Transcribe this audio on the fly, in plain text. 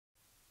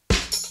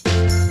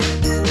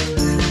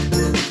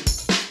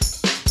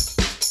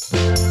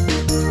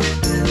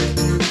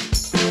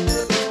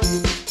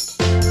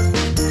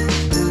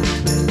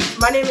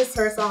is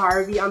Teresa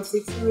Harvey. I'm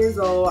 16 years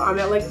old. I'm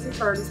at Legacy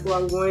Charter School.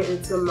 I'm going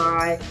into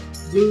my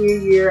junior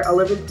year,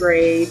 11th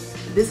grade.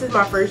 This is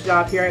my first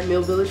job here at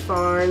Mill Village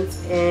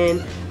Farms,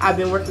 and I've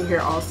been working here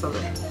all summer.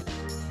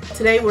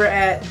 Today we're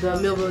at the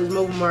Mill Village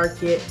Mobile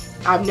Market.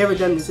 I've never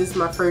done this. This is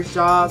my first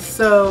job.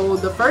 So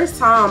the first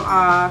time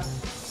I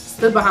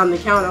stood behind the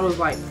counter, I was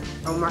like,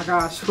 oh my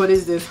gosh, what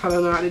is this? I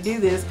don't know how to do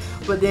this.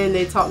 But then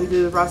they taught me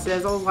through the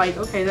process. I was like,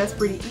 okay, that's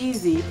pretty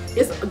easy.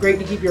 It's great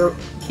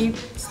to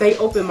stay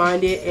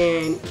open-minded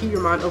and keep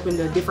your mind open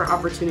to different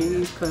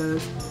opportunities,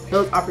 because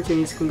those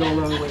opportunities can go a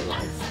long way in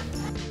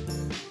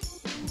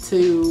life.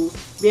 To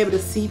be able to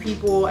see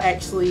people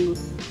actually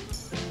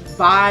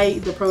buy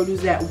the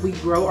produce that we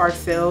grow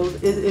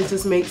ourselves, it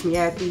just makes me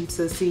happy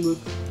to see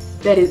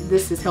that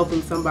this is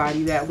helping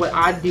somebody. That what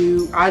I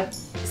do,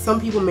 some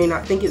people may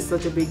not think it's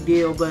such a big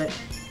deal, but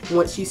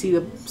once you see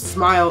the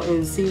smile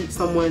and see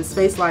someone's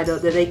face light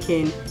up that they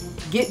can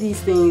get these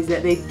things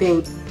that they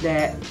think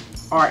that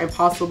are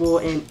impossible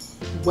and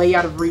way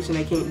out of reach and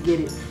they can't get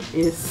it,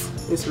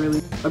 it's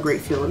really a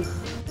great feeling.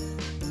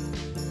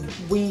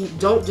 We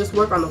don't just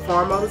work on the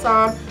farm all the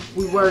time.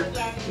 We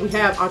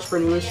have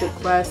entrepreneurship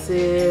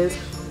classes,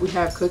 we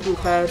have cooking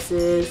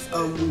classes,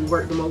 we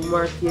work the mobile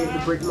market,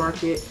 the brick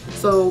market.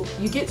 So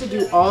you get to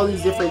do all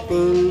these different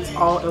things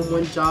all in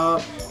one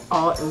job,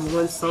 all in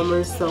one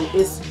summer. So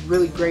it's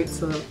really great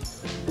to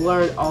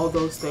learn all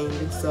those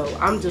things. So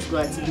I'm just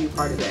glad to be a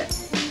part of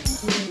that.